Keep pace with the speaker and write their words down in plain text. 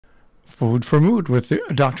Food for Mood with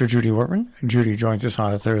Dr. Judy Wurtman. Judy joins us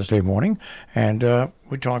on a Thursday morning, and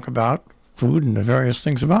we talk about food and the various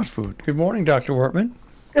things about food. Good morning, Dr. Wurtman.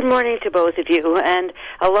 Good morning to both of you, and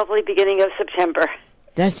a lovely beginning of September.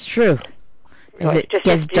 That's true. As it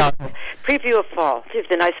gets dark. Preview of fall. See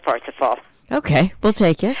the nice parts of fall. Okay, we'll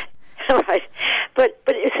take it. All right, but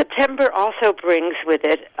September also brings with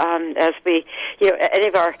it, as we,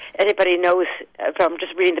 anybody knows from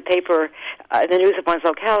just reading the paper, the news of one's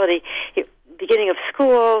locality, beginning of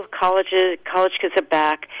school, college kids are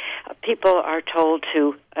back. People are told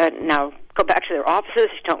to now go back to their offices.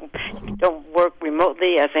 Don't work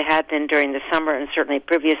remotely as they had been during the summer and certainly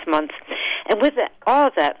previous months. And with all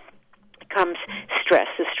of that comes stress,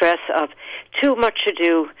 the stress of too much to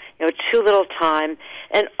do, too little time,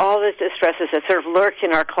 and all the stresses that sort of lurk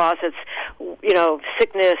in our closets,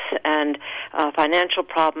 sickness and financial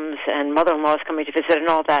problems and mother-in-laws coming to visit and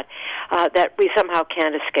all that, that we somehow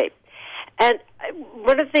can't escape. And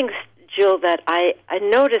one of the things, Jill, that I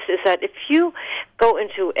notice is that if you go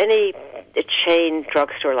into any chain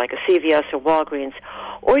drugstore like a CVS or Walgreens,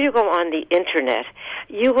 or you go on the Internet,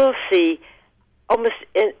 you will see almost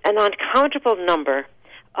an uncountable number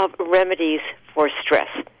of remedies for stress.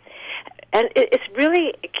 And it's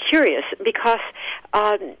really curious because,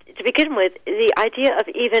 to begin with, the idea of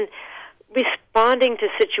even responding to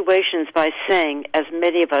situations by saying, as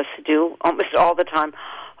many of us do almost all the time,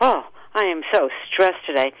 oh, I am so stressed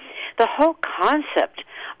today. The whole concept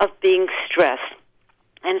of being stressed,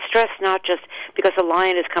 and stress not just because a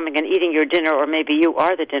lion is coming and eating your dinner, or maybe you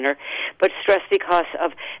are the dinner, but stress because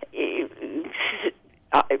of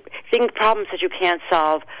problems that you can't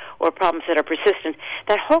solve or problems that are persistent.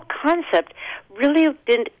 That whole concept really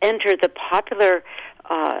didn't enter the popular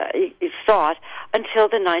thought until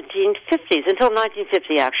the 1950s, until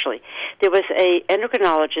 1950 actually. There was an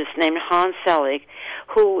endocrinologist named Hans Selig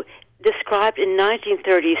who described in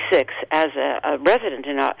 1936 as a resident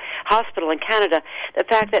in a hospital in Canada the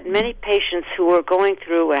fact that many patients who were going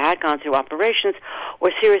through or had gone through operations or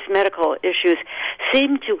serious medical issues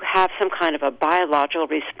seemed to have some kind of a biological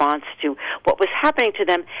response to what was happening to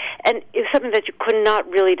them, and it was something that you could not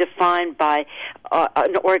really define by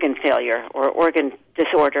an organ failure or organ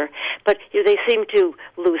disorder, but they seemed to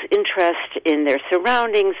lose interest in their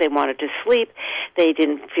surroundings. They wanted to sleep. They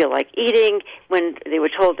didn't feel like eating. When they were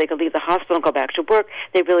told they could leave the hospital and go back to work,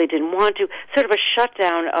 they really didn't want to. Sort of a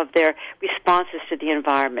shutdown of their responses to the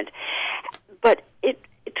environment. But it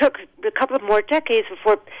took a couple of more decades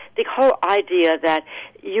before the whole idea that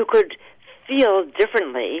you could feel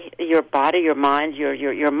differently, your body, your mind,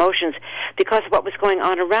 your emotions, because of what was going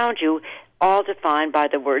on around you, all defined by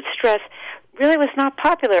the word stress, really was not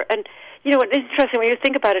popular. And, it's interesting when you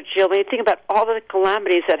think about it, Jill, when you think about all the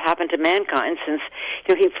calamities that happened to mankind since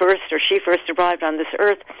he first or she first arrived on this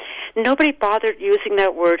earth, nobody bothered using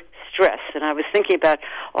that word stress. And I was thinking about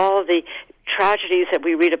all the tragedies that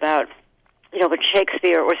we read about, with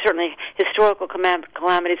Shakespeare, or certainly historical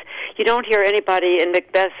calamities. You don't hear anybody in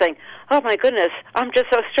Macbeth saying, oh, my goodness, I'm just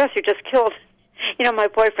so stressed, you just killed, my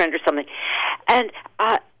boyfriend or something.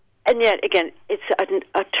 And yet, again, it's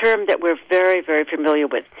a term that we're very, very familiar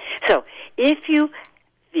with. So if you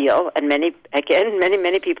feel, and many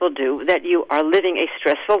people do, that you are living a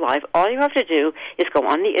stressful life, all you have to do is go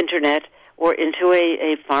on the Internet or into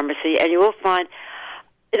a pharmacy, and you will find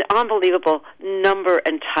an unbelievable number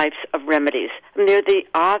and types of remedies. They're the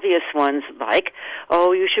obvious ones like,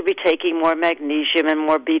 you should be taking more magnesium and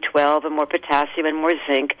more B12 and more potassium and more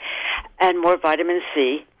zinc and more vitamin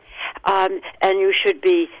C. And you should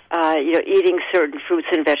be, eating certain fruits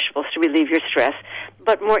and vegetables to relieve your stress.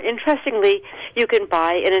 But more interestingly, you can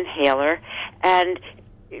buy an inhaler, and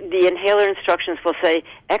the inhaler instructions will say,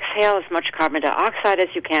 exhale as much carbon dioxide as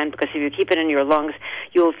you can, because if you keep it in your lungs,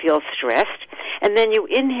 you will feel stressed. And then you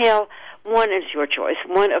inhale one, is your choice,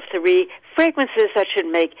 one of 3 fragrances that should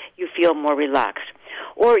make you feel more relaxed.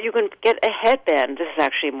 Or you can get a headband, this is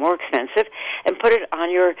actually more expensive, and put it on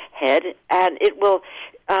your head, and it will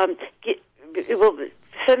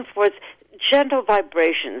send forth gentle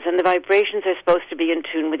vibrations, and the vibrations are supposed to be in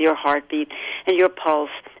tune with your heartbeat and your pulse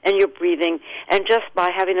and your breathing, and just by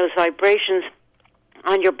having those vibrations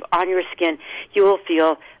on your skin, you will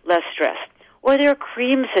feel less stressed. Or there are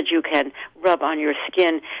creams that you can rub on your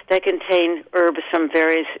skin that contain herbs from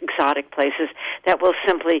various exotic places that will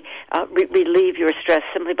simply relieve your stress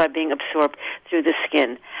simply by being absorbed through the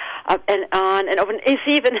skin. And on and over. It's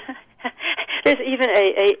even there's even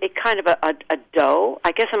a kind of a dough.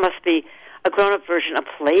 I guess it must be a grown-up version of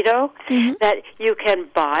Play-Doh that you can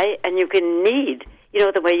buy and you can knead,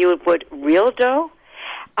 the way you would real dough.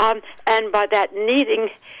 And by that kneading,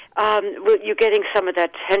 you're getting some of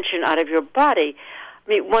that tension out of your body. I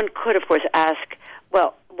mean, one could, of course, ask,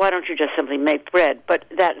 well, why don't you just simply make bread? But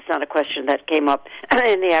that is not a question that came up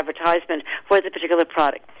in the advertisement for the particular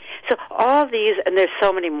product. So all these, and there's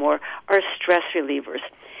so many more, are stress relievers.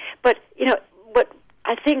 But, what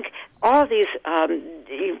I think all of these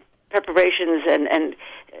preparations and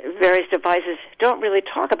various devices don't really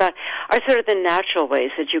talk about are sort of the natural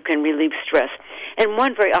ways that you can relieve stress. And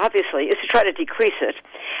one, very obviously, is to try to decrease it.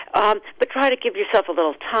 But try to give yourself a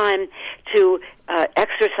little time to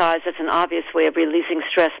exercise. That's an obvious way of releasing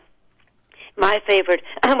stress. Two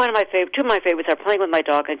of my favorites are playing with my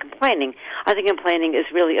dog and complaining. I think complaining is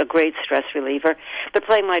really a great stress reliever, but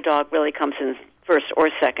playing my dog really comes in first or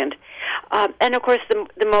second. And of course,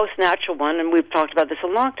 the most natural one, and we've talked about this for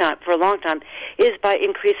a long time, is by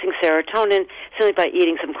increasing serotonin, simply by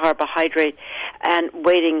eating some carbohydrate and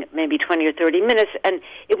waiting maybe 20 or 30 minutes. And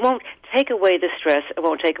it won't take away the stress, it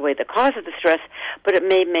won't take away the cause of the stress, but it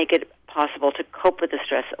may make it possible to cope with the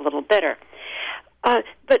stress a little better.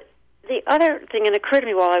 But the other thing that occurred to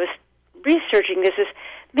me while I was researching this is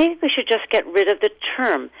maybe we should just get rid of the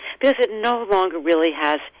term, because it no longer really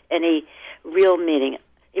has any real meaning.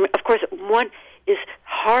 Of course, one is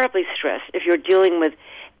horribly stressed if you're dealing with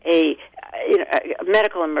a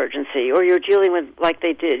medical emergency, or you're dealing with, like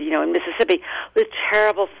they did, in Mississippi, with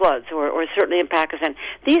terrible floods, or certainly in Pakistan.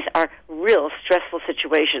 These are real stressful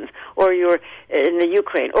situations. Or you're in the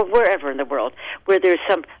Ukraine, or wherever in the world, where there's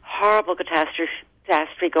some horrible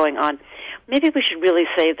catastrophe going on. Maybe we should really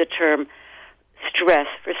save the term stress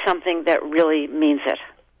for something that really means it.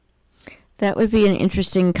 That would be an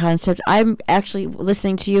interesting concept. I'm actually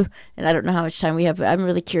listening to you, and I don't know how much time we have, but I'm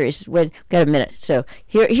really curious. We've got a minute. So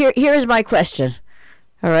here is my question.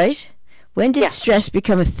 All right? When did stress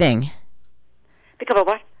become a thing? Become a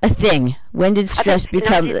what? A thing. When did stress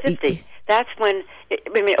become... 1950. That's when...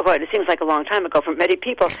 it seems like a long time ago for many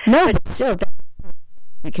people. No, but still...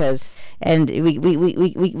 Because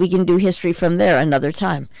we can do history from there another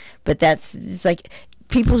time. But it's like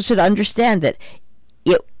people should understand that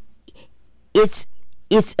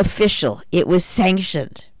it's official. It was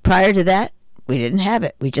sanctioned. Prior to that, we didn't have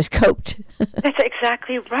it. We just coped. That's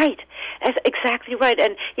exactly right. That's exactly right.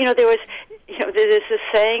 And there was there's this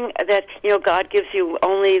saying that God gives you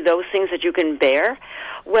only those things that you can bear.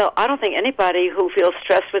 Well, I don't think anybody who feels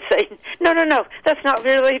stressed would say, no, that's not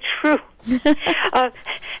really true.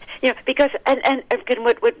 Because and again,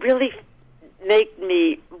 what really made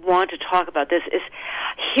me want to talk about this is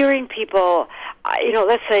hearing people.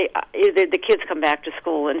 Let's say the kids come back to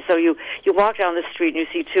school, and so you walk down the street and you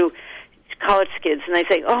see two college kids, and they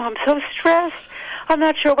say, "Oh, I'm so stressed. I'm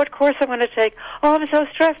not sure what course I'm going to take. Oh, I'm so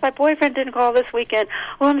stressed. My boyfriend didn't call this weekend.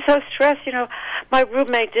 Oh, I'm so stressed. My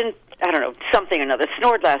roommate didn't, something or another,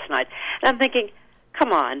 snored last night." And I'm thinking,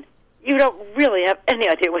 come on, you don't really have any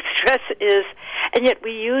idea what stress is, and yet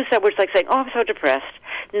we use that word like saying, "Oh, I'm so depressed."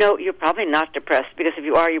 No, you're probably not depressed, because if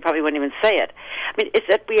you are, you probably wouldn't even say it. I mean, it's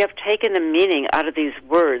that we have taken the meaning out of these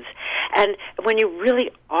words. And when you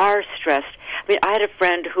really are stressed, I had a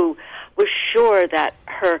friend who was sure that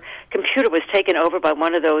her computer was taken over by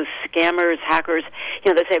one of those scammers, hackers,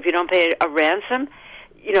 that say if you don't pay a ransom,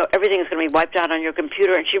 everything is going to be wiped out on your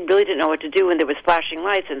computer, and she really didn't know what to do, and there was flashing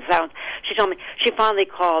lights and sounds. She told me she finally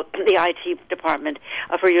called the IT department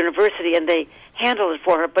of her university, and they handled it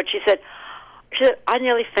for her, but she said, I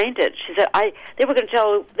nearly fainted. She said, they were going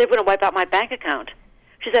to wipe out my bank account.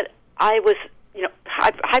 She said, I was,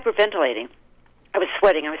 hyperventilating. I was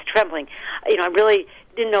sweating. I was trembling. I really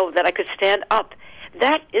didn't know that I could stand up.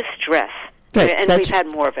 That is stress. Right, and we've had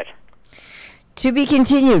more of it. To be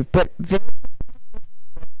continued, but...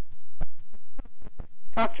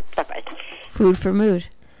 Bye-bye. Food for mood.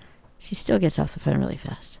 She still gets off the phone really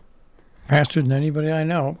fast. Faster than anybody I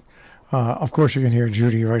know. Of course, you can hear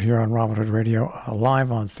Judy right here on Robin Hood Radio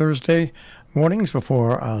live on Thursday mornings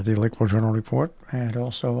before the Lakeville Journal Report, and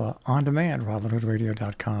also on demand,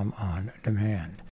 robinhoodradio.com on demand.